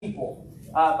people.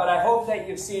 But I hope that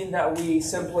you've seen that we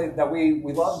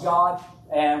love God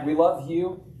and we love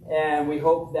you, and we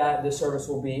hope that this service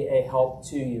will be a help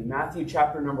to you. Matthew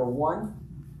chapter number 1.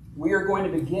 We are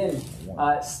going to begin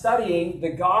studying the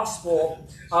Gospel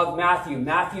of Matthew.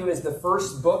 Matthew is the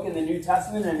first book in the New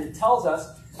Testament, and it tells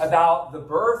us about the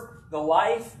birth, the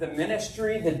life, the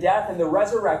ministry, the death, and the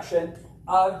resurrection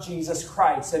of Jesus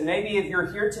Christ. And maybe if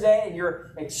you're here today and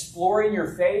you're exploring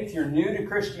your faith, you're new to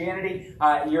Christianity,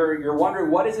 you're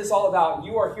wondering, what is this all about?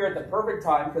 You are here at the perfect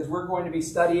time, because we're going to be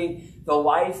studying the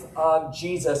life of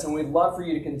Jesus. And we'd love for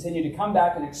you to continue to come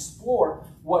back and explore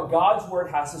what God's Word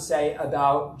has to say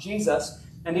about Jesus.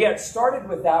 And to get started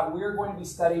with that, we're going to be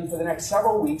studying for the next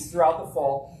several weeks throughout the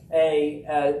fall.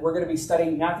 We're going to be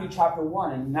studying Matthew chapter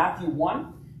 1. In Matthew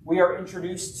 1, we are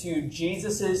introduced to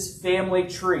Jesus' family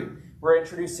tree. We're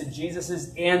introduced to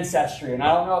Jesus' ancestry. And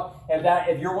I don't know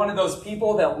if you're one of those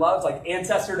people that loves like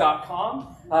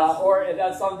Ancestor.com, or if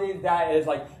that's something that is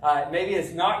like, maybe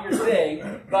it's not your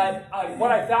thing. But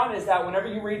what I found is that whenever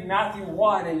you read Matthew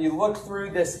 1 and you look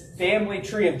through this family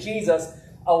tree of Jesus,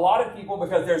 a lot of people,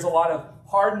 because there's a lot of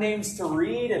hard names to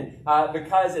read, and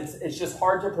because it's just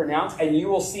hard to pronounce, and you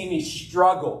will see me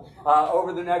struggle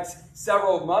over the next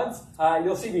several months.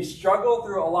 You'll see me struggle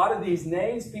through a lot of these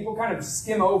names. People kind of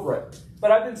skim over it.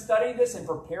 But I've been studying this and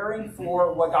preparing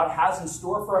for what God has in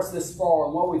store for us this fall,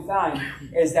 and what we find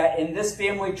is that in this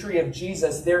family tree of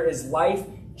Jesus, there is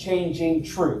life-changing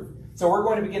truth. So we're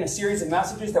going to begin a series of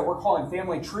messages that we're calling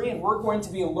Family Tree, and we're going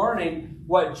to be learning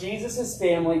what Jesus'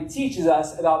 family teaches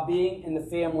us about being in the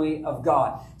family of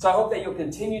God. So I hope that you'll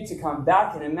continue to come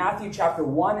back. And in Matthew chapter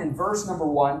 1 and verse number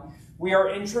 1, we are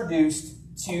introduced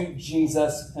to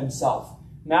Jesus himself.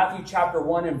 Matthew chapter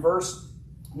 1 and verse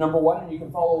number 1, and you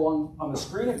can follow along on the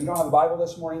screen if you don't have a Bible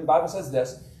this morning. The Bible says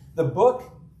this: the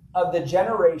book of the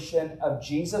generation of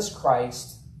Jesus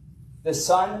Christ, the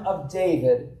son of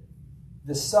David,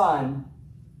 the son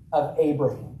of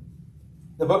Abraham.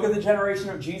 The book of the generation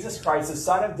of Jesus Christ, the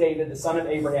son of David, the son of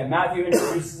Abraham. Matthew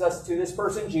introduces us to this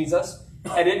person, Jesus.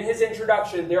 And in his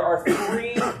introduction, there are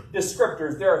three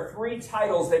descriptors. There are three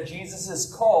titles that Jesus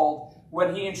is called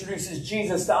when he introduces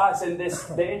Jesus to us. And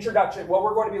the introduction, what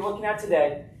we're going to be looking at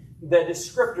today, the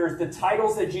descriptors, the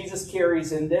titles that Jesus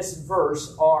carries in this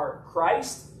verse are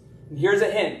Christ. And here's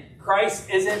a hint. Christ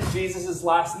isn't Jesus'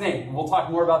 last name. We'll talk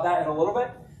more about that in a little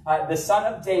bit. The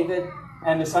son of David,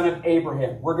 and the son of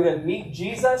Abraham. We're going to meet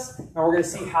Jesus, and we're going to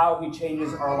see how he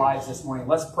changes our lives this morning.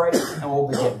 Let's pray, and we'll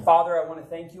begin. Father, I want to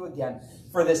thank you again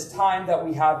for this time that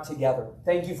we have together.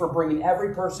 Thank you for bringing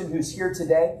every person who's here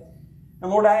today.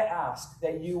 And Lord, I ask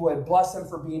that you would bless them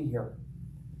for being here.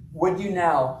 Would you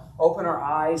now open our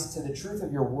eyes to the truth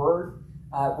of your word?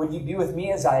 Would you be with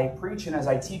me as I preach and as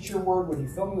I teach your word? Would you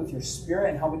fill me with your spirit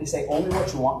and help me to say only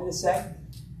what you want me to say?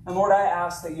 And Lord, I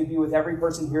ask that you be with every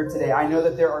person here today. I know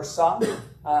that there are some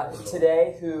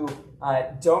today who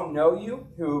don't know you,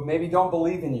 who maybe don't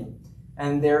believe in you,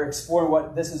 and they're exploring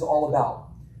what this is all about.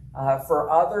 For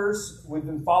others, we've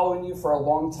been following you for a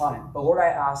long time. But Lord, I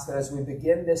ask that as we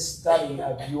begin this study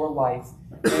of your life,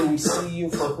 may we see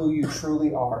you for who you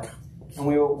truly are. And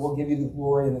we'll give you the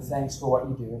glory and the thanks for what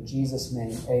you do. In Jesus'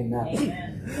 name, amen.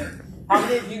 Amen. How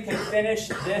many of you can finish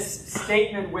this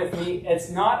statement with me?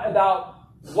 It's not about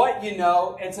what you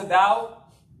know, it's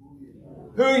about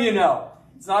who you know.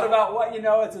 It's not about what you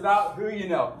know, it's about who you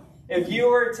know. If you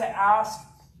were to ask,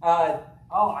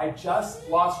 I just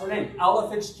lost her name, Ella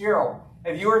Fitzgerald.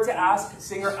 If you were to ask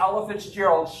singer Ella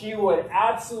Fitzgerald, she would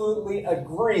absolutely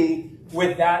agree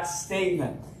with that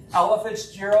statement. Ella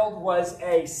Fitzgerald was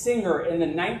a singer in the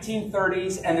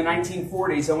 1930s and the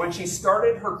 1940s. And when she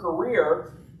started her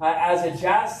career as a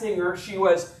jazz singer, she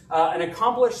was an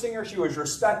accomplished singer. She was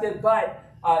respected, but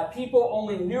people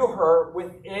only knew her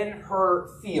within her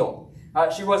field.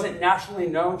 She wasn't nationally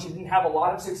known. She didn't have a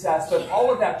lot of success. But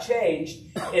all of that changed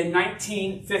in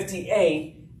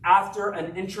 1958 after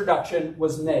an introduction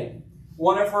was made.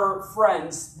 One of her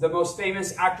friends, the most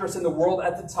famous actress in the world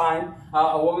at the time,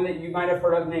 a woman that you might have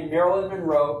heard of named Marilyn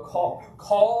Monroe,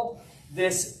 called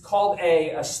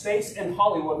a space in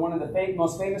Hollywood, one of the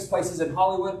most famous places in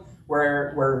Hollywood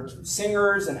where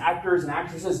singers and actors and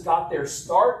actresses got their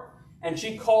start. And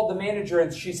she called the manager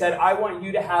and she said, I want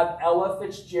you to have Ella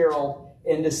Fitzgerald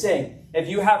in to sing. If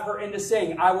you have her in to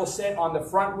sing, I will sit on the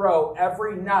front row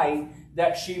every night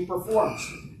that she performs.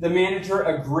 The manager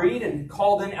agreed and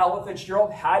called in Ella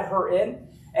Fitzgerald, had her in,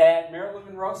 and Marilyn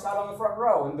Monroe sat on the front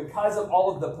row. And because of all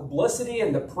of the publicity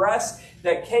and the press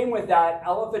that came with that,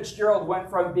 Ella Fitzgerald went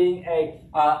from being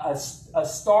a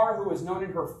star who was known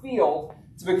in her field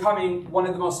to becoming one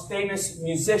of the most famous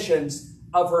musicians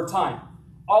of her time.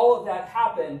 all of that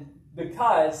happened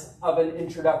because of an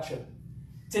introduction.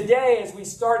 Today, as we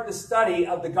start the study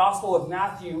of the Gospel of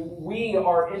Matthew, we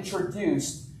are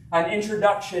introduced. An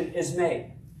introduction is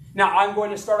made. Now, I'm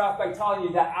going to start off by telling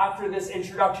you that after this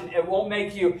introduction, it won't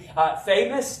make you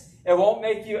famous. It won't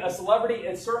make you a celebrity.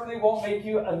 It certainly won't make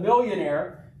you a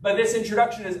millionaire. But this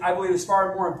introduction is, I believe, is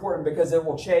far more important because it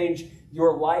will change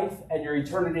your life and your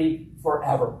eternity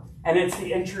forever. And it's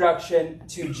the introduction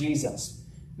to Jesus.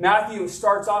 Matthew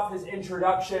starts off his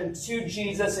introduction to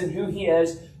Jesus and who he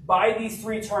is by these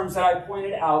three terms that I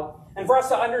pointed out. And for us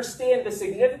to understand the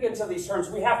significance of these terms,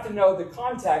 we have to know the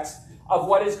context of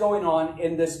what is going on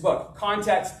in this book.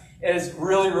 Context is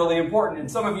really, really important.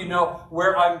 And some of you know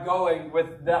where I'm going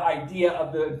with the idea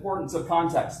of the importance of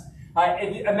context.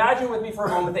 Imagine with me for a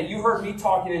moment that you heard me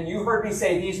talking and you heard me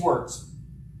say these words.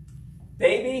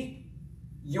 Baby,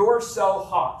 you're so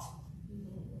hot.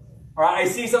 All right, I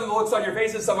see some of the looks on your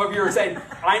faces. Some of you are saying,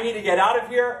 I need to get out of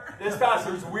here. This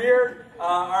pastor's weird.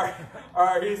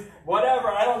 Or he's whatever.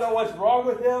 I don't know what's wrong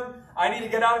with him. I need to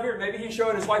get out of here. Maybe he's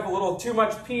showing his wife a little too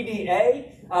much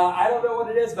PDA. I don't know what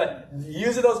it is, but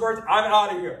using those words, I'm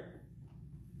out of here.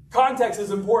 Context is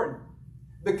important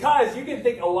because you can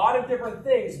think a lot of different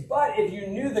things, but if you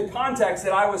knew the context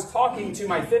that I was talking to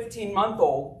my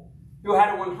 15-month-old who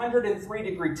had a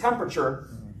 103-degree temperature,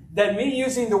 then me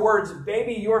using the words,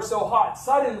 baby, you're so hot,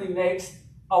 suddenly makes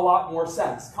a lot more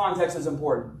sense. Context is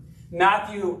important.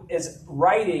 Matthew is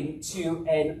writing to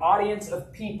an audience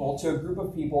of people, to a group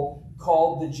of people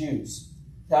called the Jews.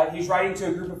 He's writing to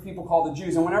a group of people called the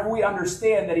Jews. And whenever we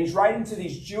understand that he's writing to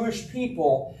these Jewish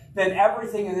people, then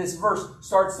everything in this verse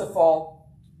starts to fall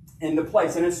into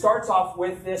place. And it starts off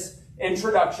with this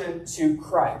introduction to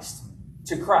Christ.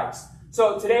 To Christ.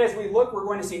 So today as we look, we're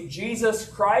going to see Jesus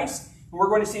Christ. And we're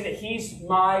going to see that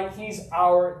he's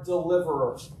our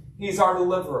deliverer. He's our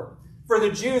deliverer. For the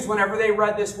Jews, whenever they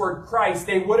read this word Christ,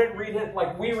 they wouldn't read it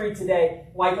like we read today,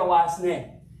 like a last name.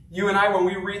 You and I, when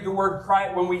we read the word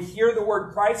Christ, when we hear the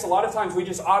word Christ, a lot of times we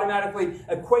just automatically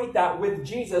equate that with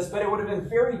Jesus, but it would have been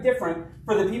very different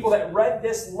for the people that read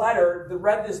this letter, that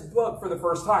read this book for the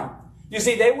first time. You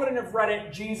see, they wouldn't have read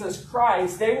it Jesus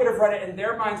Christ. They would have read it, and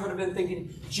their minds would have been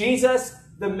thinking, Jesus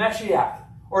the Messiah,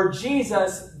 or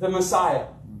Jesus the Messiah.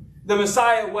 The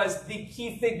Messiah was the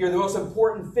key figure, the most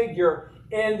important figure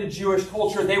in the Jewish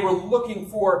culture. They were looking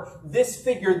for this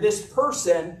figure, this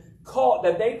person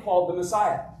that they called the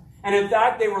Messiah. And in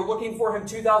fact, they were looking for him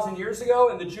 2,000 years ago,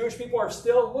 and the Jewish people are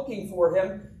still looking for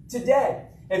him today.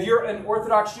 If you're an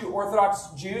Orthodox Jew, Orthodox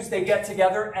Jews, they get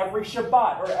together every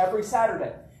Shabbat or every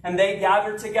Saturday. And they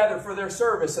gather together for their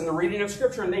service and the reading of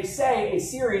Scripture, and they say a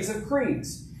series of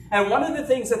creeds. And one of the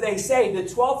things that they say, the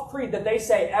 12th creed that they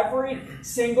say every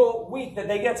single week that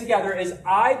they get together is,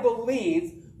 I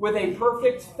believe with a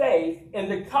perfect faith in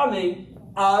the coming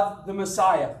of the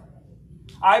Messiah.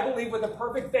 I believe with a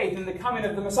perfect faith in the coming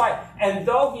of the Messiah. And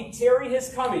though he tarry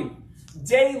his coming,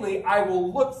 daily I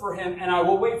will look for him and I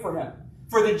will wait for him.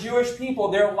 For the Jewish people,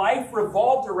 their life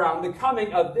revolved around the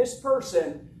coming of this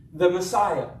person, the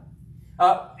Messiah.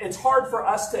 It's hard for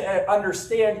us to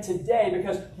understand today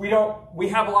because we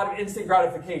have a lot of instant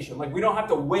gratification. Like, we don't have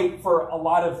to wait for a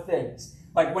lot of things.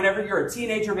 Like, whenever you're a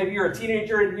teenager, maybe you're a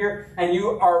teenager in here and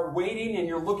you are waiting and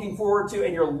you're looking forward to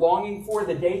and you're longing for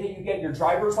the day that you get your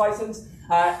driver's license.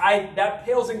 That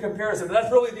pales in comparison, but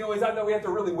that's really the only time that we have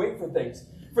to really wait for things.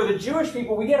 For the Jewish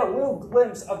people, we get a little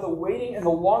glimpse of the waiting and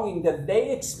the longing that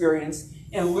they experienced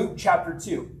in Luke chapter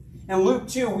 2. In Luke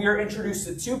 2, we are introduced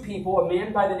to two people, a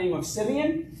man by the name of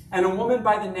Simeon and a woman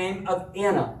by the name of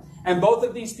Anna. And both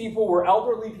of these people were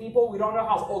elderly people. We don't know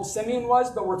how old Simeon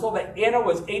was, but we're told that Anna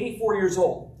was 84 years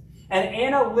old. And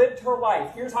Anna lived her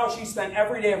life. Here's how she spent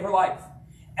every day of her life.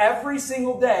 Every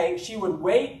single day, she would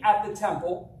wait at the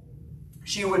temple.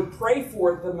 She would pray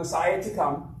for the Messiah to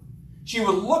come. She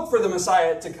would look for the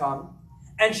Messiah to come.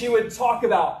 And she would talk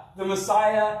about the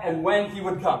Messiah and when he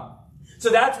would come. So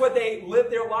that's what they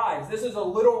lived their lives. This is a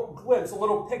little glimpse, a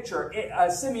little picture.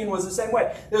 Simeon was the same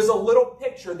way. There's a little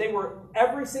picture. They were,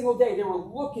 every single day, they were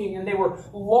looking and they were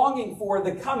longing for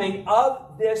the coming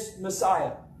of this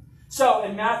Messiah. So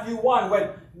in Matthew 1, when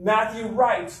Matthew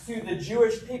writes to the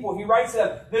Jewish people, he writes to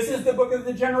them, this is the book of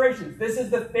the generations. This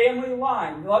is the family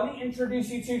line. Let me introduce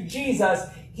you to Jesus.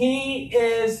 He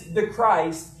is the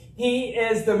Christ. He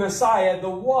is the Messiah, the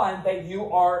one that you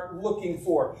are looking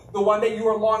for, the one that you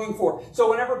are longing for.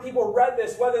 So whenever people read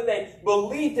this, whether they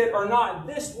believed it or not,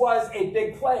 this was a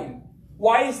big claim.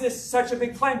 Why is this such a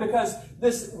big claim? Because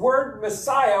this word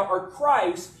Messiah or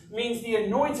Christ means the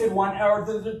anointed one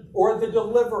or the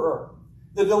deliverer.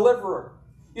 The deliverer.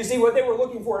 You see, what they were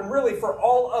looking for, and really for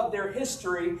all of their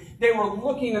history, they were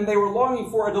looking and they were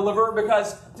longing for a deliverer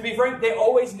because, to be frank, they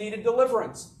always needed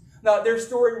deliverance. Now, their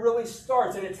story really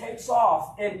starts and it takes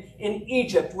off in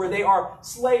Egypt, where they are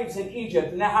slaves in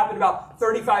Egypt. And that happened about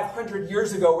 3,500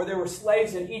 years ago, where they were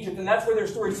slaves in Egypt. And that's where their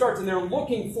story starts. And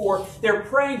they're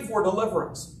praying for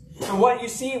deliverance. And what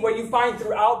you find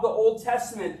throughout the Old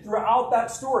Testament, throughout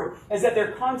that story, is that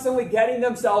they're constantly getting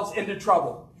themselves into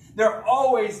trouble.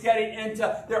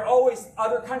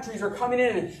 Other countries are coming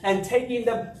in and taking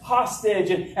them hostage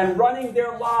and running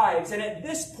their lives. And at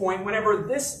this point, whenever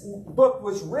this book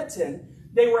was written,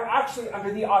 they were actually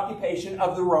under the occupation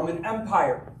of the Roman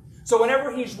Empire. So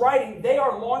whenever he's writing, they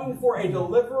are longing for a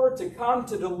deliverer to come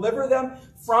to deliver them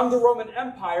from the Roman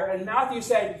Empire. And Matthew's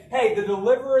saying, hey, the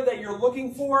deliverer that you're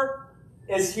looking for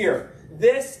is here.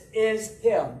 This is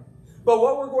him. But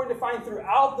what we're going to find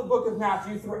throughout the book of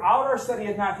Matthew, throughout our study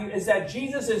of Matthew, is that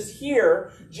Jesus is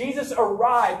here. Jesus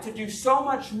arrived to do so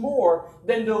much more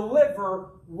than deliver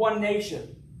one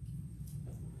nation.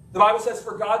 The Bible says,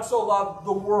 for God so loved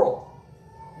the world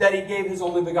that he gave his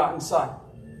only begotten Son.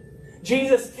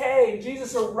 Jesus came,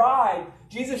 Jesus arrived,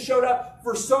 Jesus showed up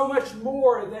for so much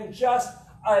more than just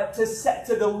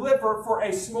to deliver for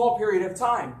a small period of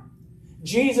time.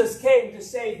 Jesus came to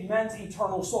save men's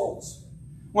eternal souls.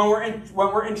 When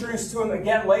we're introduced to him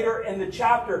again later in the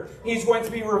chapter, he's going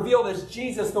to be revealed as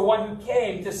Jesus, the one who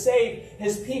came to save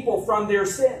his people from their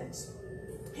sins.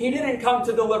 He didn't come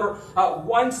to deliver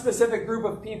one specific group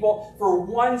of people for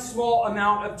one small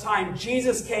amount of time.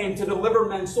 Jesus came to deliver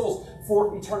men's souls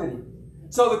for eternity.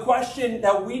 So the question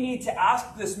that we need to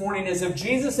ask this morning is, if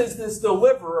Jesus is this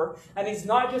deliverer, and he's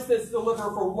not just this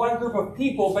deliverer for one group of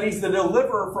people, but he's the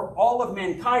deliverer for all of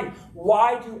mankind,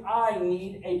 why do I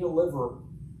need a deliverer?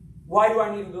 Why do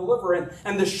I need a deliverer?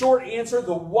 And the short answer,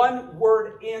 the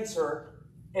one-word answer,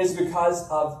 is because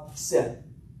of sin.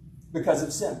 Because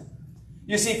of sin.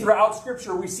 You see, throughout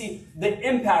Scripture, we see the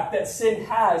impact that sin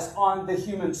has on the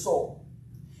human soul.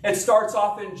 It starts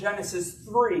off in Genesis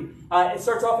 3.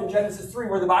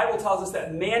 Where the Bible tells us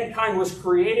that mankind was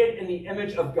created in the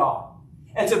image of God.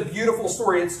 It's a beautiful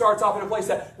story. It starts off in a place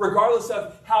that, regardless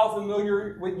of how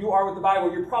familiar you are with the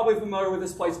Bible, you're probably familiar with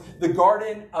this place, the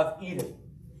Garden of Eden.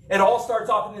 It all starts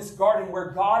off in this garden where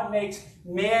God makes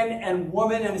man and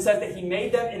woman, and it says that he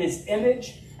made them in his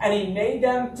image, and he made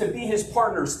them to be his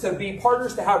partners,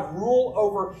 to have rule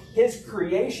over his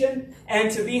creation,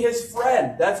 and to be his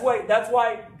friend. That's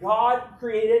why God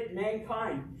created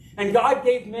mankind. And God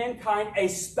gave mankind a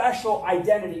special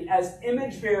identity as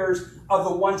image bearers of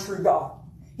the one true God.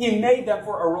 He made them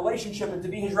for a relationship and to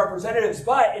be his representatives.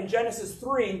 But in Genesis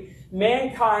 3,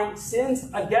 mankind sins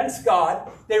against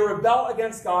God. They rebel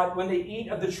against God when they eat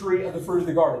of the tree of the fruit of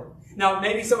the garden. Now,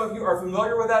 maybe some of you are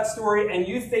familiar with that story, and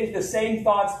you think the same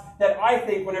thoughts that I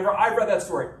think whenever I've read that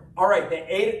story. All right, they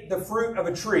ate the fruit of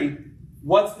a tree.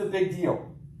 What's the big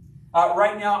deal?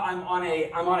 Right now, I'm on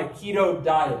a keto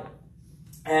diet.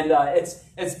 And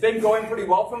it's been going pretty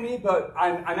well for me, but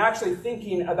I'm actually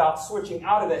thinking about switching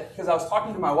out of it, because I was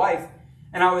talking to my wife,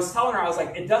 and I was telling her, I was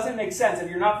like, it doesn't make sense. If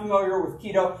you're not familiar with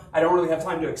keto, I don't really have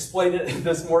time to explain it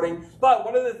this morning. But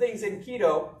one of the things in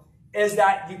keto is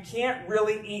that you can't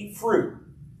really eat fruit,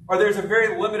 or there's a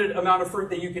very limited amount of fruit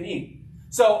that you can eat.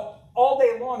 So all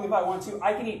day long, if I want to,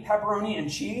 I can eat pepperoni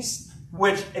and cheese,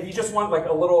 which if you just want like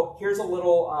here's a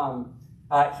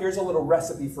little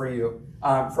recipe for you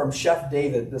from Chef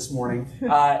David this morning.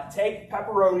 Take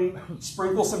pepperoni,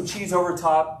 sprinkle some cheese over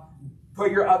top,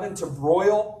 put your oven to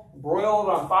broil it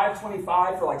on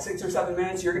 525 for like 6 or 7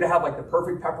 minutes. You're going to have like the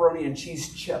perfect pepperoni and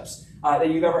cheese chips that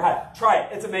you've ever had. Try it.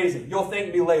 It's amazing. You'll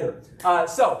thank me later.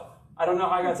 So, I don't know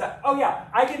how I got that. Oh yeah,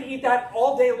 I can eat that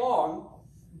all day long,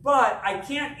 but I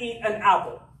can't eat an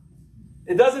apple.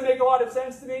 It doesn't make a lot of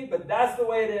sense to me, but that's the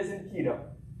way it is in keto.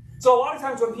 So a lot of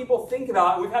times when people think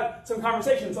about it, we've had some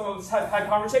conversations, some of us have had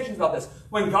conversations about this.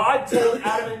 When God told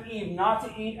Adam and Eve not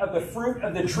to eat of the fruit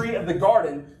of the tree of the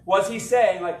garden, was he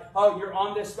saying like, oh, you're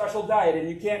on this special diet and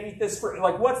you can't eat this fruit?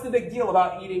 Like, what's the big deal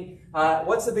about eating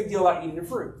the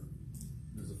fruit?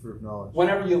 It's the fruit of knowledge.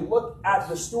 Whenever you look at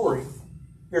the story,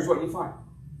 here's what you find.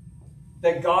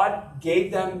 That God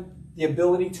gave them the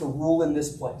ability to rule in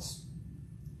this place.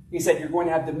 He said, you're going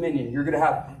to have dominion. You're going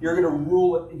to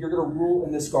rule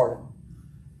in this garden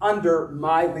under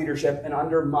my leadership and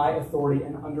under my authority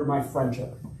and under my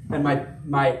friendship and my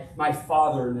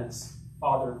fatherliness,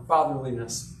 however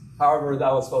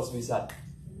that was supposed to be said.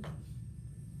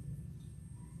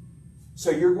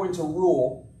 So you're going to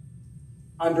rule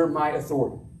under my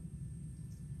authority.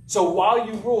 So while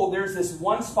you rule, there's this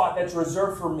one spot that's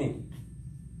reserved for me.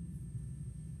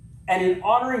 And in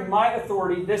honoring my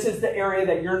authority, this is the area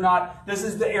that you're not, this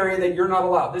is the area that you're not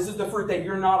allowed. This is the fruit that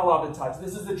you're not allowed to touch.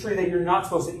 This is the tree that you're not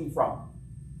supposed to eat from.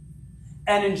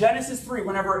 And in Genesis 3,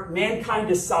 whenever mankind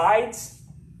decides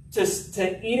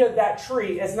to eat of that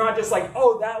tree, it's not just like,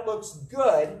 oh, that looks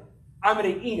good, I'm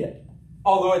going to eat it.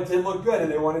 Although it did look good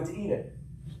and they wanted to eat it.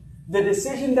 The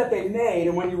decision that they made,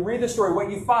 and when you read the story, what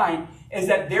you find is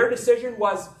that their decision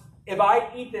was, if I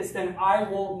eat this, then I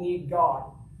won't need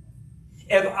God.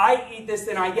 If I eat this,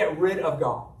 then I get rid of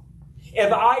God.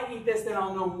 If I eat this, then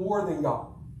I'll know more than God.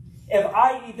 If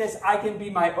I eat this, I can be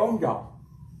my own God.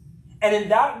 And in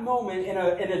that moment, in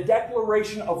a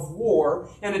declaration of war,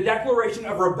 in a declaration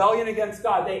of rebellion against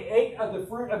God, they ate of the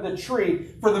fruit of the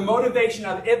tree for the motivation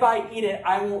of, if I eat it,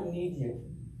 I won't need you.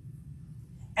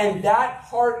 And that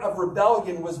heart of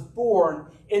rebellion was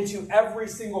born into every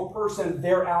single person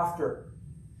thereafter.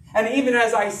 And even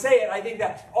as I say it, I think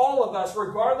that all of us,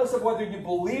 regardless of whether you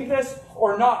believe this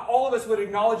or not, all of us would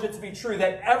acknowledge it to be true,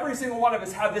 that every single one of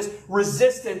us have this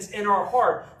resistance in our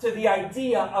heart to the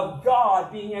idea of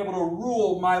God being able to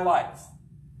rule my life.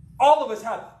 All of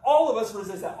us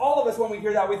resist that. All of us, when we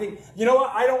hear that, we think, you know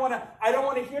what, I don't want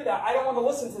to hear that. I don't want to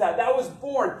listen to that. That was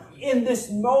born in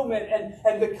this moment.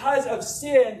 And because of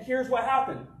sin, here's what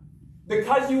happened.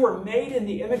 Because you were made in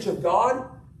the image of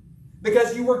God,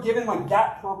 because you were given like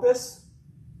that purpose,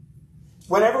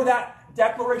 whenever that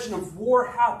declaration of war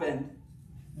happened,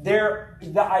 the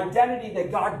identity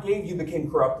that God gave you became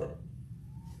corrupted.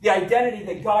 The identity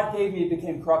that God gave me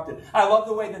became corrupted. I love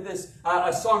the way that this,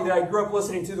 a song that I grew up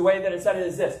listening to, the way that it said it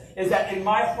is this, is that in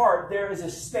my heart there is a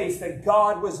space that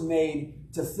God was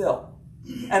made to fill.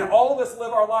 And all of us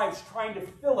live our lives trying to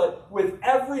fill it with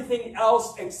everything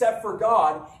else except for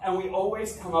God, and we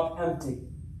always come up empty.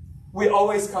 We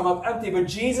always come up empty. But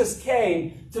Jesus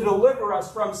came to deliver us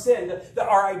from sin. That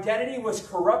our identity was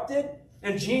corrupted,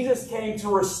 and Jesus came to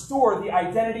restore the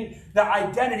identity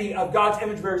of God's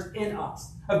image bearers in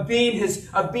us, of being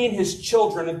his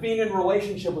children, of being in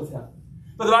relationship with him.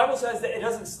 But the Bible says that it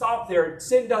doesn't stop there.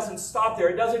 Sin doesn't stop there.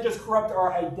 It doesn't just corrupt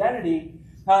our identity.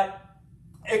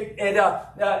 It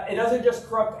doesn't just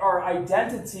corrupt our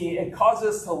identity. It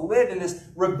causes us to live in this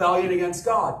rebellion against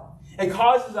God. It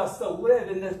causes us to live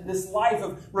in this life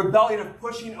of rebellion, of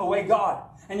pushing away God.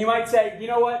 And you might say, you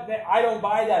know what? I don't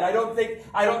buy that. I don't think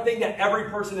that every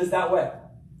person is that way.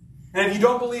 And if you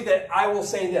don't believe that, I will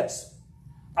say this.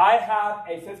 I have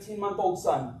a 15-month-old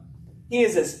son. He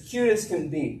is as cute as can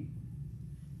be.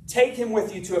 Take him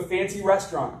with you to a fancy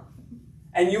restaurant,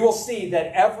 and you will see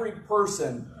that every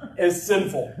person is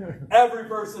sinful. Every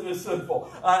person is sinful.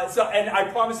 And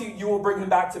I promise you, you will bring him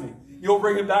back to me. You'll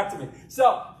bring him back to me.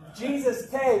 So, Jesus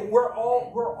came, we're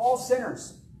all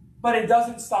sinners. But it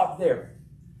doesn't stop there.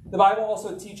 The Bible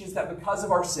also teaches that because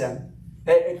of our sin,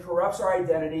 it corrupts our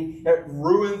identity, it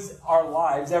ruins our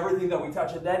lives, everything that we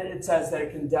touch. And then it says that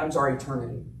it condemns our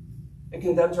eternity. It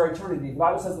condemns our eternity. The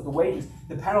Bible says that the wages,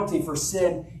 the penalty for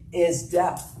sin is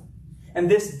death.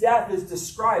 And this death is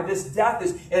described, this death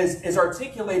is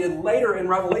articulated later in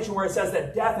Revelation, where it says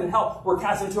that death and hell were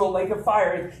cast into a lake of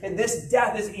fire. And this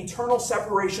death is eternal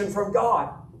separation from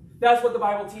God. That's what the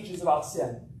Bible teaches about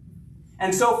sin.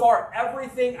 And so far,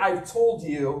 everything I've told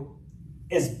you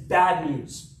is bad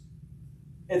news.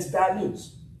 It's bad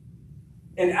news.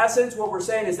 In essence, what we're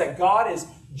saying is that God is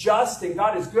just and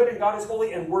God is good and God is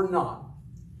holy, and we're not.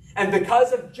 And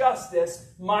because of justice,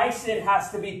 my sin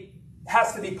has to be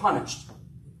punished.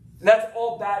 And that's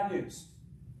all bad news.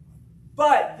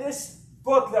 But this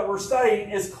book that we're studying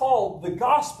is called the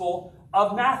Gospel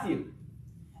of Matthew.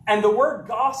 And the word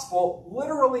gospel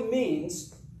literally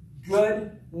means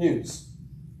good news.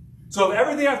 So if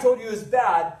everything I've told you is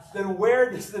bad, then where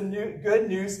does the good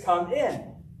news come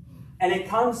in? And it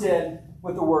comes in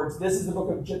with the words, this is the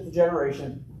book of the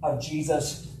generation of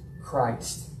Jesus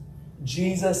Christ.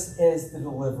 Jesus is the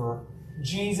deliverer.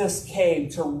 Jesus came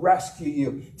to rescue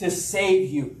you, to save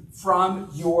you from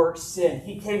your sin.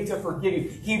 He came to forgive you.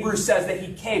 Hebrews says that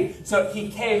he came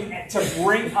to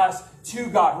bring us to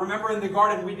God. Remember in the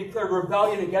garden we declared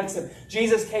rebellion against him.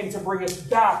 Jesus came to bring us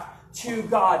back to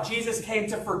God. Jesus came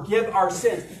to forgive our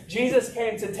sins. Jesus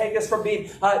came to take us from being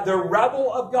the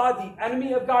rebel of God, the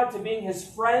enemy of God, to being his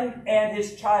friend and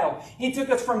his child. He took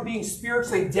us from being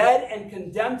spiritually dead and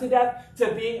condemned to death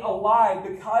to being alive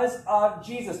because of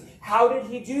Jesus. How did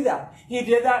he do that? He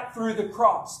did that through the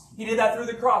cross. He did that through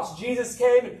the cross. Jesus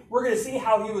came, and we're going to see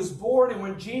how he was born. And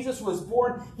when Jesus was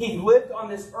born, he lived on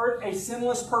this earth a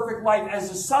sinless, perfect life as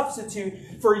a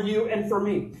substitute for you and for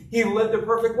me. He lived a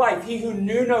perfect life. He who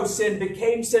knew no sin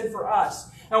became sin for us.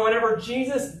 And whenever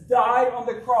Jesus died on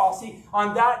the cross,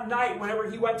 on that night, whenever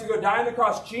he went to go die on the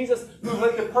cross, Jesus, who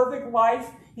lived a perfect life,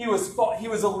 he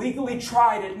was illegally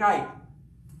tried at night.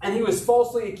 And he was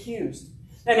falsely accused.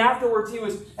 And afterwards,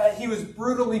 he was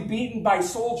brutally beaten by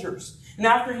soldiers. And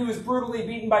after he was brutally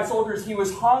beaten by soldiers, he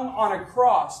was hung on a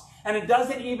cross. And it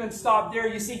doesn't even stop there.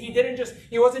 You see,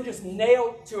 he wasn't just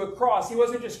nailed to a cross. He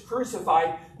wasn't just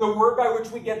crucified, the word by which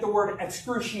we get the word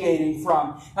excruciating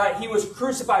from. He was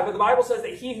crucified. But the Bible says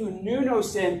that he who knew no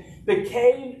sin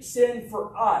became sin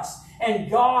for us. And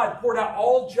God poured out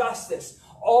all justice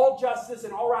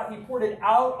and all wrath. He poured it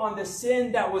out on the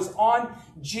sin that was on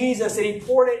Jesus. And he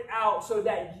poured it out so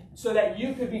that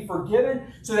you could be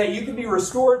forgiven, so that you could be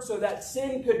restored, so that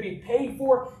sin could be paid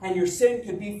for and your sin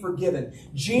could be forgiven.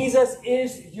 Jesus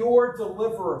is your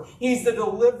deliverer. He's the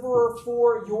deliverer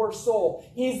for your soul.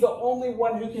 He's the only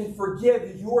one who can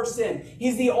forgive your sin.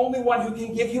 He's the only one who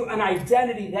can give you an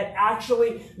identity that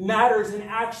actually matters and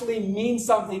actually means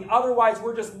something. Otherwise,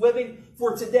 we're just living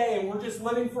for today, and we're just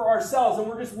living for ourselves, and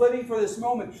we're just living for this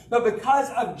moment. But because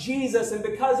of Jesus and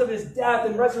because of his death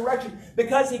and resurrection,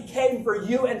 because he came for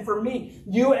you and for me,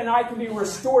 you and I can be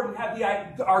restored and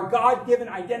have our God-given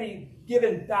identity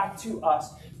given back to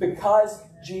us because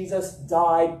Jesus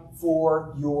died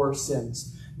for your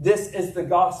sins. This is the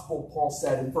gospel, Paul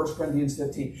said in 1 Corinthians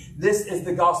 15. This is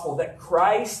the gospel, that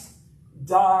Christ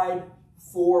died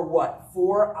for what?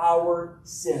 For our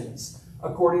sins,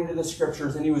 according to the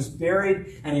scriptures. And he was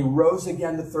buried and he rose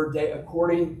again the third day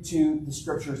according to the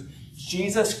scriptures.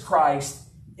 Jesus Christ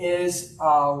is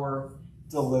our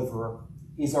deliverer.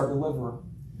 He's our deliverer.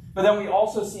 But then we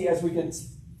also see, as we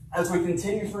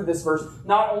continue through this verse,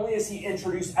 not only is he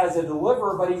introduced as a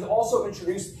deliverer, but he's also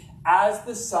introduced as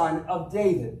the son of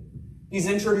David. He's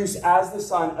introduced as the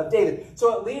son of David.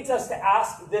 So it leads us to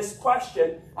ask this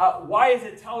question, why is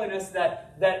it telling us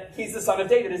that he's the son of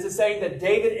David? Is it saying that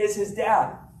David is his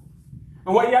dad?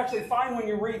 And what you actually find when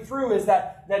you read through is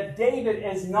that David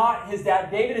is not his dad.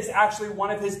 David is actually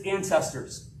one of his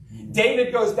ancestors.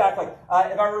 David goes back, if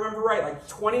I remember right,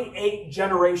 28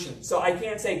 generations. So I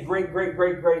can't say great, great,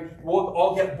 great, great. We'll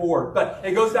all get bored. But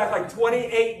it goes back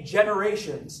 28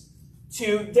 generations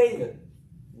to David.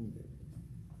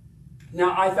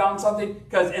 Now, I found something,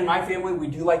 because in my family, we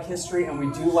do like history, and we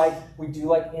do like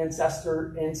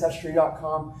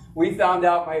Ancestry.com. We found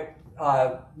out,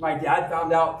 my dad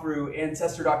found out through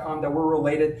Ancestry.com that we're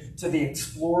related to the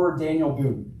explorer Daniel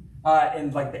Boone. Going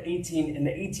back to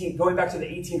the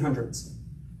 1800s.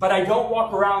 But I don't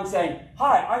walk around saying,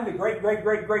 hi, I'm the great, great,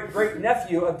 great, great, great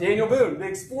nephew of Daniel Boone, the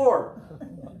explorer.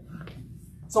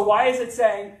 So why is it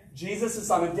saying Jesus is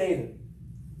son of David?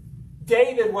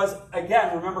 David was,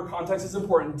 again, remember context is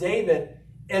important. David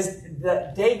was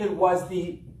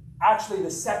actually the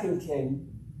second king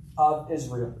of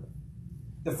Israel.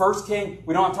 The first king,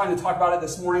 we don't have time to talk about it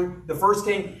this morning. The first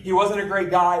king, he wasn't a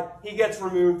great guy. He gets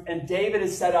removed, and David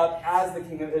is set up as the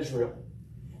king of Israel.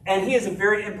 And he is a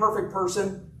very imperfect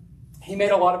person. He made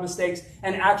a lot of mistakes.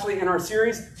 And actually, in our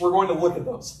series, we're going to look at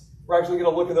those. We're actually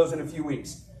going to look at those in a few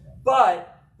weeks.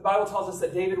 But the Bible tells us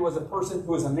that David was a person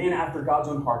who was a man after God's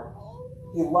own heart.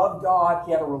 He loved God.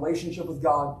 He had a relationship with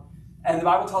God. And the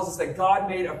Bible tells us that God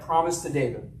made a promise to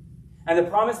David. And the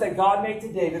promise that God made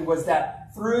to David was that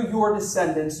through your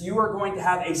descendants, you are going to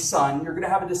have a son, you're going to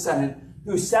have a descendant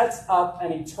who sets up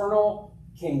an eternal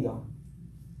kingdom.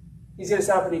 He's going to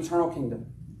set up an eternal kingdom.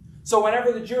 So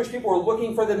whenever the Jewish people were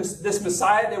looking for this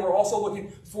Messiah, they were also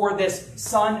looking for this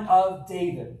son of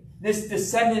David, this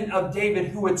descendant of David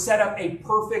who would set up a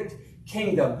perfect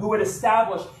kingdom, who would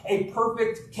establish a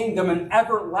perfect kingdom, an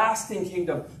everlasting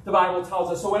kingdom, the Bible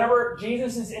tells us. So whenever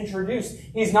Jesus is introduced,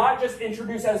 he's not just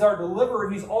introduced as our deliverer,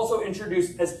 he's also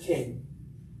introduced as king.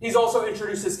 He's also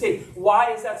introduced as king.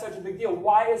 Why is that such a big deal?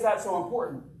 Why is that so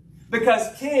important?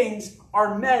 Because kings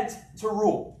are meant to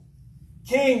rule.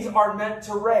 Kings are meant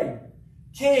to reign.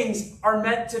 Kings are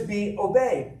meant to be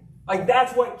obeyed.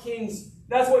 That's what kings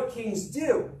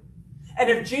do. And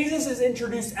if Jesus is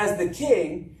introduced as the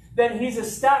king, then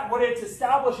what it's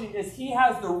establishing is he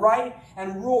has the right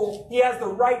and rule. He has the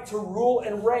right to rule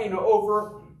and reign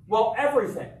over,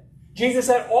 everything. Jesus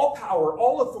said, all power,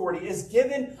 all authority is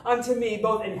given unto me,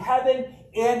 both in heaven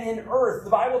and in earth. The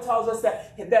Bible tells us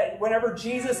that whenever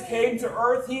Jesus came to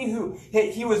earth,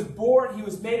 he was born, he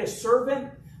was made a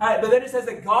servant. But then it says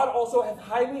that God also hath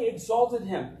highly exalted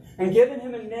him and given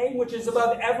him a name which is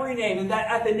above every name, and that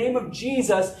at the name of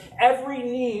Jesus, every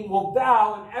knee will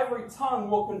bow and every tongue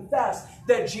will confess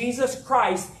that Jesus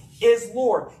Christ is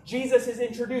Lord. Jesus is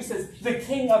introduced as the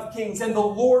King of Kings and the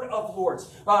Lord of Lords.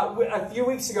 A few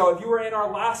weeks ago, if you were in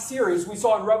our last series, we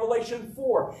saw in Revelation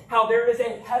 4 how there is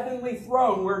a heavenly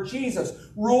throne where Jesus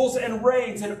rules and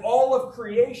reigns, and all of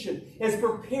creation is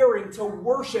preparing to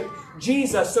worship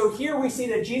Jesus. So here we see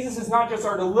that Jesus is not just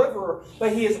our deliverer,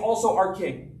 but he is also our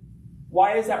King.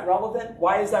 Why is that relevant?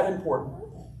 Why is that important?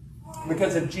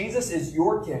 Because if Jesus is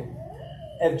your King,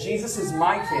 if Jesus is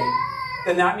my King,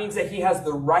 then that means that he has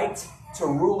the right to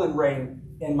rule and reign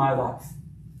in my life.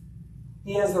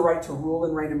 He has the right to rule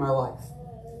and reign in my life.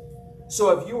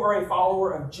 So if you are a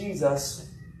follower of Jesus,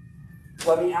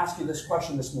 let me ask you this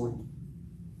question this morning.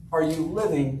 Are you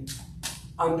living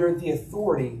under the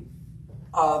authority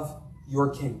of your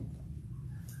King?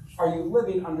 Are you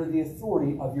living under the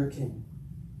authority of your King?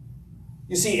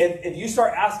 You see, if you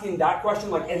start asking that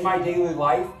question, like in my daily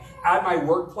life, at my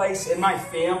workplace, in my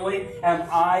family, am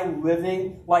I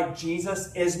living like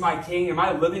Jesus is my King? Am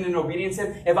I living in obedience to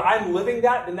him? If I'm living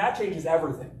that, then that changes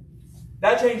everything.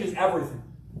 That changes everything.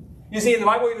 You see, the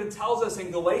Bible even tells us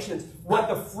in Galatians what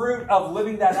the fruit of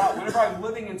living that out, whenever I'm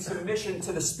living in submission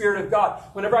to the Spirit of God,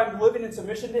 whenever I'm living in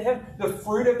submission to him, the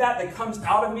fruit of that comes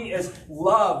out of me is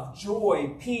love,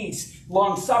 joy, peace,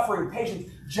 long-suffering,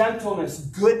 patience, gentleness,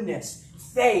 goodness,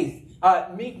 faith,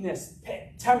 meekness,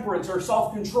 temperance, or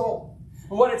self-control.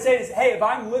 And what it says is, hey, if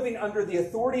I'm living under the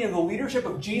authority and the leadership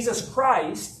of Jesus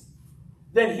Christ,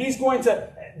 then he's going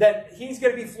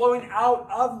to be flowing out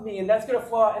of me, and that's going to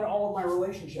flow out in all of my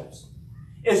relationships.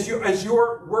 Is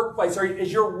your workplace, or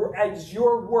is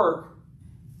your work,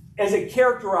 is it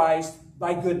characterized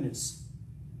by goodness?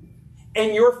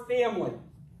 In your family,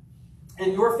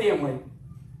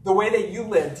 the way that you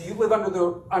live, do you live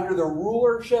under the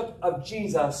rulership of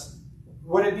Jesus?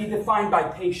 Would it be defined by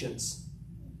patience?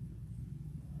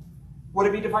 Would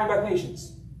it be defined by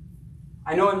patience?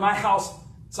 I know in my house,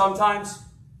 sometimes,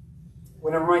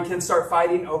 whenever my kids start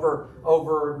fighting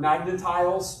over magnet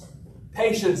tiles,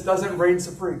 patience doesn't reign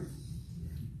supreme.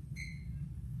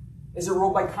 Is it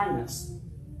ruled by kindness?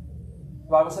 The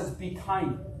Bible says, be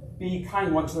kind. Be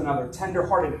kind one to another,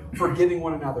 tender-hearted, forgiving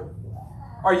one another.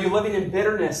 Are you living in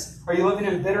bitterness? Are you living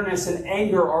in bitterness and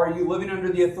anger? Or are you living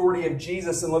under the authority of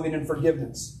Jesus and living in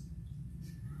forgiveness?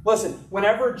 Listen,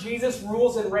 whenever Jesus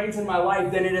rules and reigns in my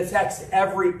life, then it affects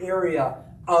every area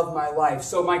of my life.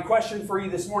 So my question for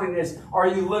you this morning is, are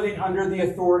you living under the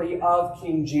authority of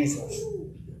King Jesus?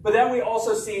 But then we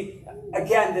also see,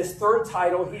 again, this third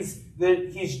title. He's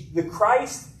the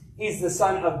Christ. He's the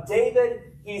son of David.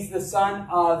 He's the son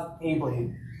of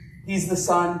Abraham. He's the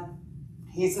son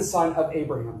of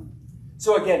Abraham.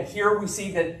 So again, here we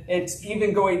see that it's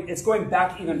going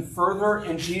back even further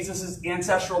in Jesus'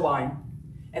 ancestral line.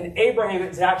 And Abraham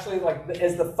is actually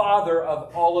is the father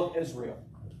of all of Israel.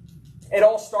 It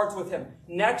all starts with him.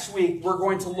 Next week, we're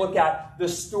going to look at the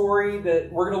story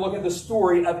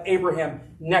of Abraham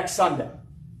next Sunday.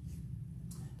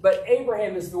 But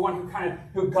Abraham is the one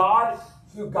who God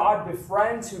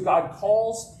befriends, who God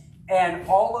calls, and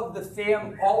all of this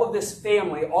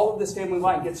family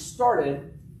line gets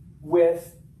started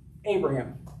with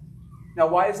Abraham. Now,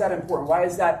 why is that important? Why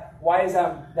is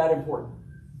that important?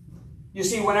 You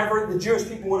see, whenever the Jewish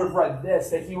people would have read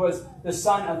this, that he was the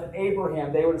son of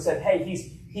Abraham, they would have said, "Hey,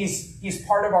 he's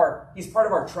part of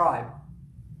our tribe.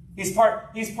 He's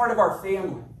part of our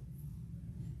family."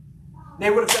 They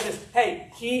would have said this,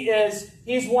 "Hey,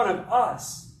 he's one of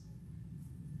us.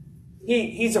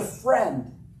 He's a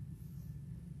friend.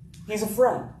 He's a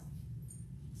friend.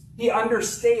 He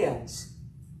understands.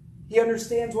 He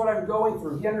understands what I'm going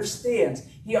through. He understands.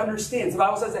 The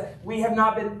Bible says that he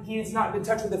has not been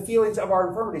touched with the feelings of our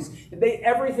infirmities.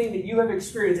 Everything that you have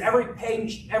experienced, every pain,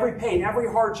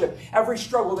 every hardship, every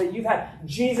struggle that you've had,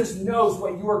 Jesus knows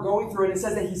what you are going through, and it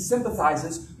says that he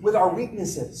sympathizes with our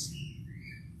weaknesses.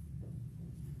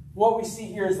 What we see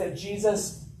here is that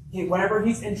Jesus, whenever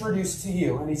he's introduced to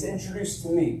you and he's introduced to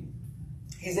me,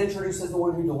 he's introduced as the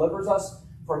one who delivers us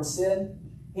from sin.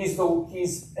 He's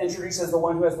introduced as the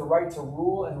one who has the right to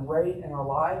rule and reign in our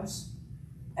lives.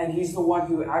 And he's the one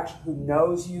who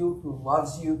knows you, who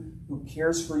loves you, who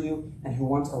cares for you, and who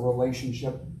wants a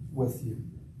relationship with you.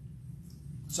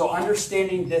 So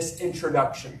understanding this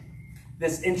introduction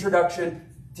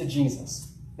to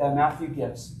Jesus that Matthew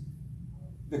gives,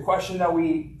 the question that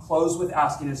we close with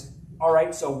asking is, all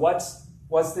right, so what's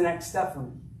the next step for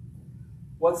me?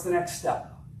 What's the next step?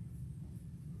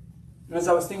 And as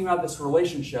I was thinking about this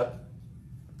relationship,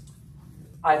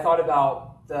 I thought about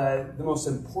the most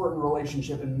important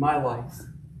relationship in my life.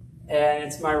 And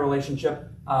it's my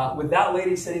relationship with that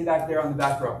lady sitting back there on the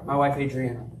back row, my wife,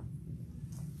 Adriana.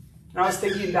 And I was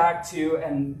thinking back to,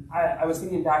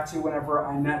 whenever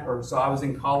I met her. So I was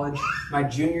in college, my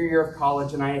junior year of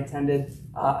college, and I attended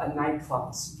a night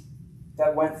class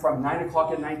that went from 9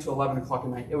 o'clock at night to 11 o'clock at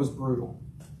night. It was brutal.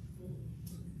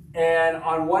 And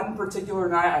on one particular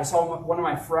night, I saw one of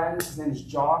my friends, his name is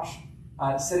Josh,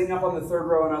 sitting up on the third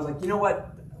row, and I was like, you know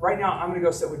what? Right now, I'm going to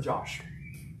go sit with Josh.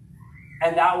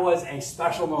 And that was a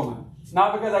special moment.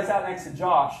 Not because I sat next to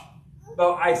Josh,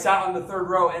 but I sat on the third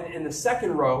row, and in the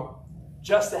second row,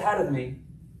 just ahead of me,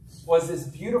 was this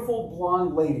beautiful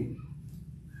blonde lady.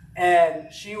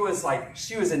 And she was intense.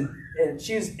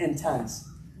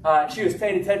 She was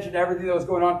paying attention to everything that was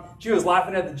going on. She was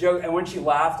laughing at the joke, and when she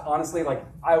laughed, honestly, like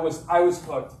I was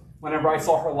hooked whenever I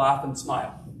saw her laugh and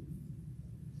smile.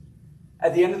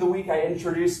 At the end of the week, I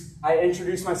introduced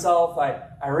myself.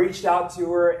 I reached out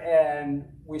to her, and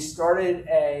we started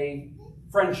a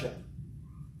friendship.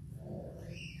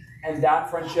 And that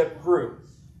friendship grew.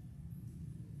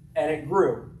 And it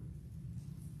grew.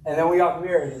 And then we got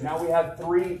married, and now we have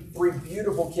three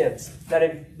beautiful kids that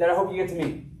I hope you get to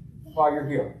meet while you're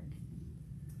here.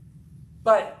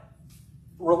 But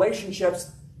relationships,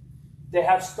 they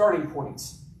have starting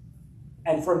points.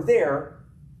 And from there,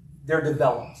 they're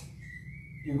developed.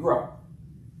 You grow.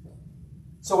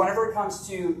 So whenever it comes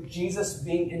to Jesus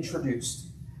being introduced,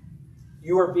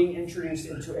 you are being introduced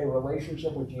into a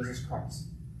relationship with Jesus Christ.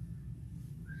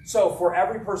 So for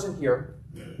every person here,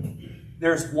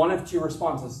 there's one of two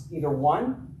responses. Either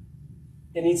one,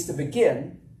 it needs to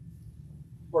begin,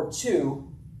 or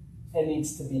two, it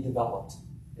needs to be developed.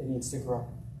 It needs to grow.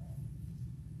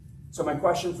 So my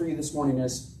question for you this morning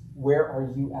is, where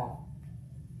are you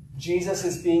at? Jesus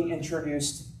is being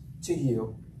introduced to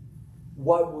you.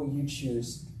 What will you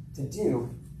choose to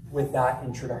do with that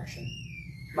introduction?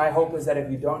 My hope is that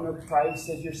if you don't know Christ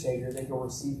as your Savior, that you'll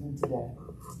receive Him today.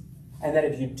 And that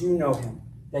if you do know Him,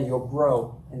 that you'll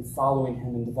grow in following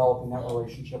Him and developing that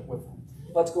relationship with Him.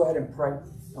 Let's go ahead and pray,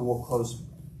 and we'll close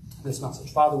this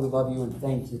message. Father, we love you and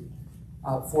thank you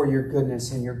for your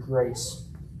goodness and your grace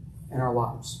in our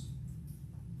lives.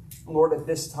 Lord, at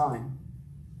this time,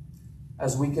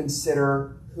 as we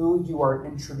consider who you are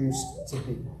introduced to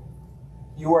be,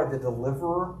 you are the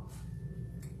deliverer,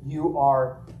 you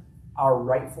are our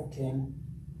rightful King,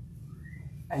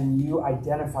 and you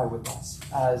identify with us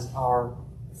as our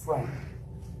friend.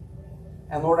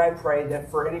 And Lord, I pray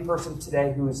that for any person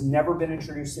today who has never been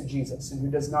introduced to Jesus and who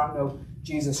does not know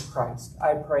Jesus Christ,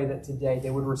 I pray that today they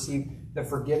would receive the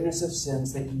forgiveness of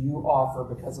sins that you offer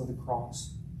because of the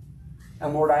cross.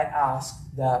 And Lord, I ask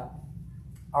that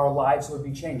our lives would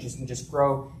be changed as we just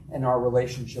grow in our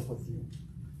relationship with you.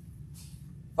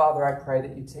 Father, I pray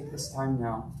that you take this time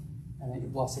now and that you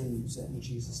bless it and use it in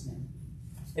Jesus' name.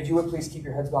 If you would please keep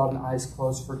your heads bowed and eyes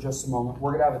closed for just a moment.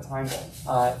 We're going to have a time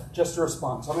just to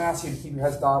respond. So I'm going to ask you to keep your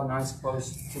heads bowed and eyes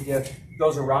closed to give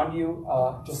those around you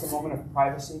just a moment of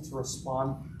privacy to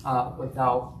respond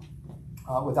without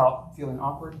feeling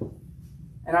awkward.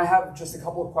 And I have just a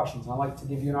couple of questions. I'd like to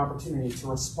give you an opportunity to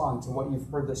respond to what you've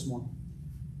heard this morning.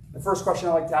 The first question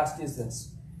I'd like to ask you is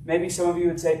this. Maybe some of you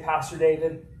would say, Pastor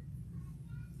David,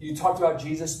 you talked about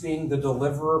Jesus being the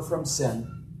deliverer from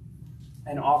sin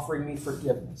and offering me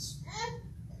forgiveness.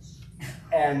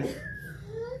 And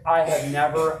I have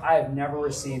never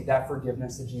received that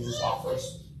forgiveness that Jesus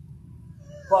offers.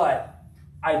 But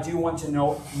I do want to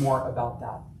know more about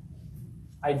that.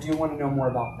 I do want to know more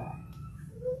about that.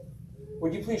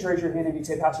 Would you please raise your hand if you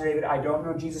say, Pastor David, I don't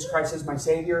know Jesus Christ as my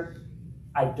Savior.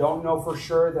 I don't know for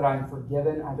sure that I'm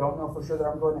forgiven. I don't know for sure that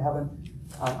I'm going to heaven.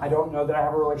 I don't know that I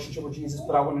have a relationship with Jesus,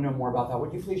 but I want to know more about that.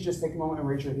 Would you please just take a moment and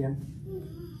raise your hand?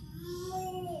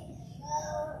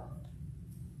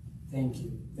 Thank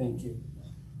you. Thank you.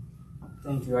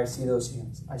 Thank you. I see those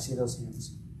hands. I see those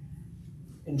hands.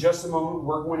 In just a moment,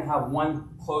 we're going to have one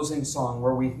closing song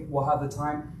where we'll have the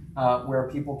time where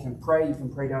people can pray. You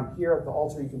can pray down here at the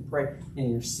altar. You can pray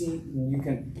in your seat. And you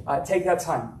can take that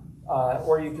time.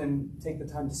 Or you can take the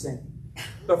time to sing.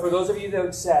 But for those of you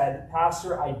that said,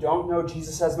 Pastor, I don't know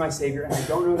Jesus as my Savior, and I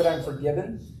don't know that I'm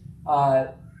forgiven,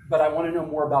 but I want to know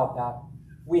more about that.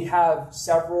 We have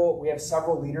several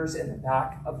leaders in the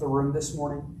back of the room this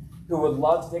morning who would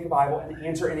love to take a Bible and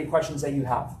answer any questions that you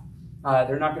have.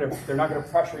 They're not going to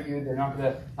pressure you.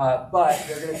 But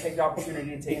they're going to take the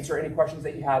opportunity to answer any questions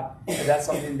that you have if that's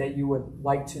something that you would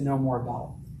like to know more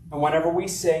about. And whenever we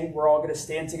sing, we're all going to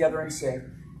stand together and sing.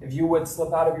 If you would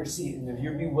slip out of your seat and if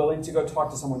you'd be willing to go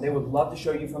talk to someone, they would love to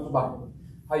show you from the Bible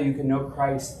how you can know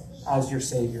Christ as your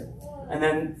Savior. And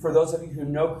then for those of you who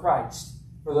know Christ,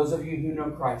 For those of you who know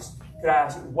Christ, could I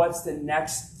ask you, what's the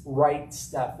next right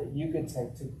step that you could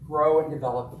take to grow and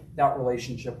develop that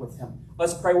relationship with Him?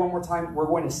 Let's pray one more time. We're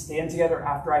going to stand together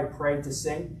after I pray to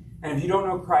sing. And if you don't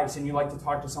know Christ and you'd like to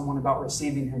talk to someone about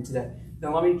receiving Him today,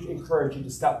 then let me encourage you to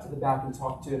step to the back and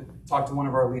talk to one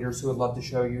of our leaders who would love to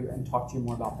show you and talk to you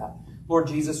more about that. Lord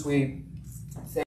Jesus, we